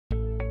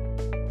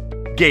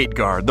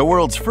GateGuard, the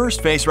world's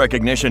first face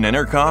recognition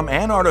intercom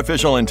and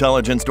artificial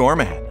intelligence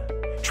doorman,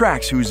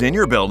 tracks who's in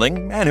your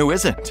building and who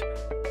isn't.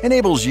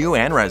 Enables you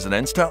and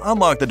residents to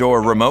unlock the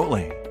door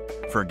remotely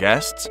for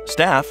guests,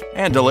 staff,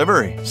 and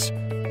deliveries,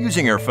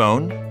 using your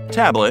phone,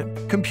 tablet,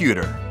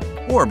 computer,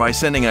 or by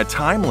sending a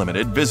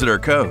time-limited visitor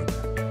code,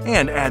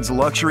 and adds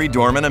luxury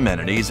doorman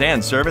amenities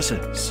and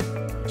services,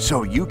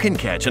 so you can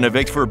catch and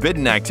evict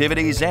forbidden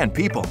activities and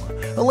people,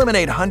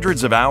 eliminate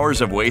hundreds of hours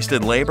of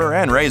wasted labor,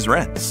 and raise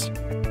rents.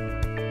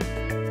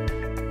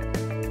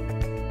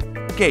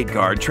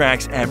 GateGuard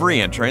tracks every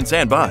entrance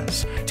and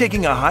buzz,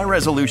 taking a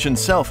high-resolution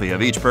selfie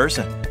of each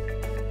person.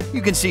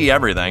 You can see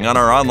everything on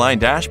our online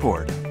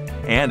dashboard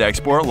and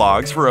export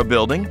logs for a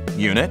building,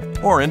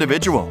 unit, or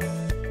individual.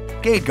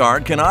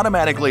 GateGuard can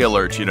automatically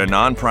alert you to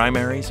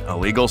non-primaries,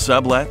 illegal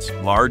sublets,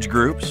 large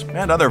groups,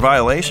 and other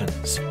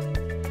violations.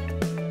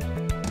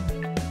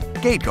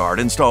 GateGuard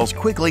installs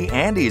quickly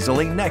and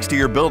easily next to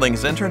your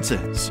building's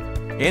entrances,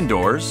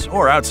 indoors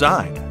or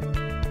outside,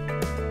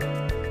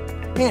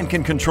 and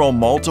can control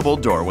multiple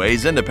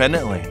doorways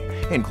independently,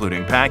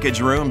 including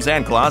package rooms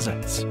and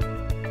closets.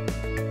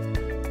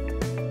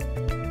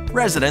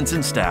 Residents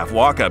and staff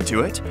walk up to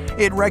it,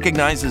 it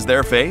recognizes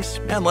their face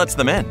and lets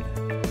them in.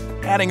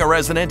 Adding a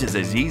resident is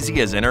as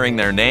easy as entering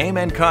their name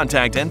and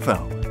contact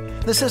info.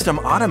 The system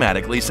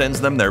automatically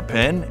sends them their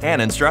PIN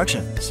and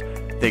instructions.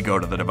 They go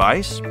to the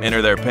device,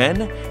 enter their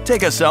PIN,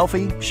 take a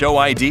selfie, show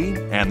ID,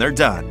 and they're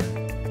done.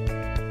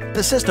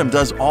 The system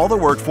does all the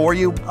work for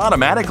you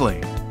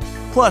automatically.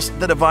 Plus,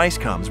 the device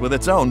comes with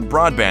its own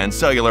broadband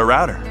cellular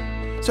router,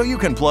 so you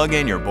can plug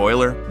in your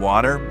boiler,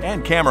 water,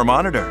 and camera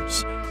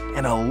monitors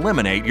and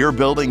eliminate your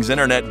building's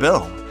internet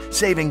bill,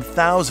 saving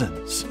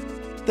thousands.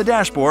 The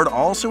dashboard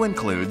also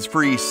includes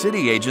free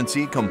city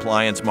agency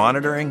compliance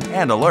monitoring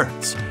and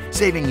alerts,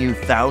 saving you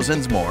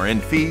thousands more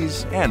in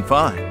fees and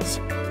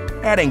fines.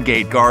 Adding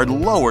GateGuard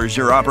lowers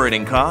your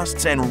operating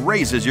costs and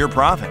raises your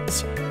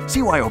profits.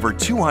 See why over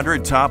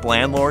 200 top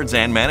landlords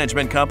and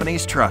management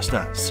companies trust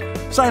us.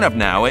 Sign up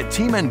now at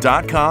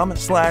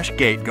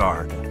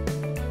Teman.com/GateGuard.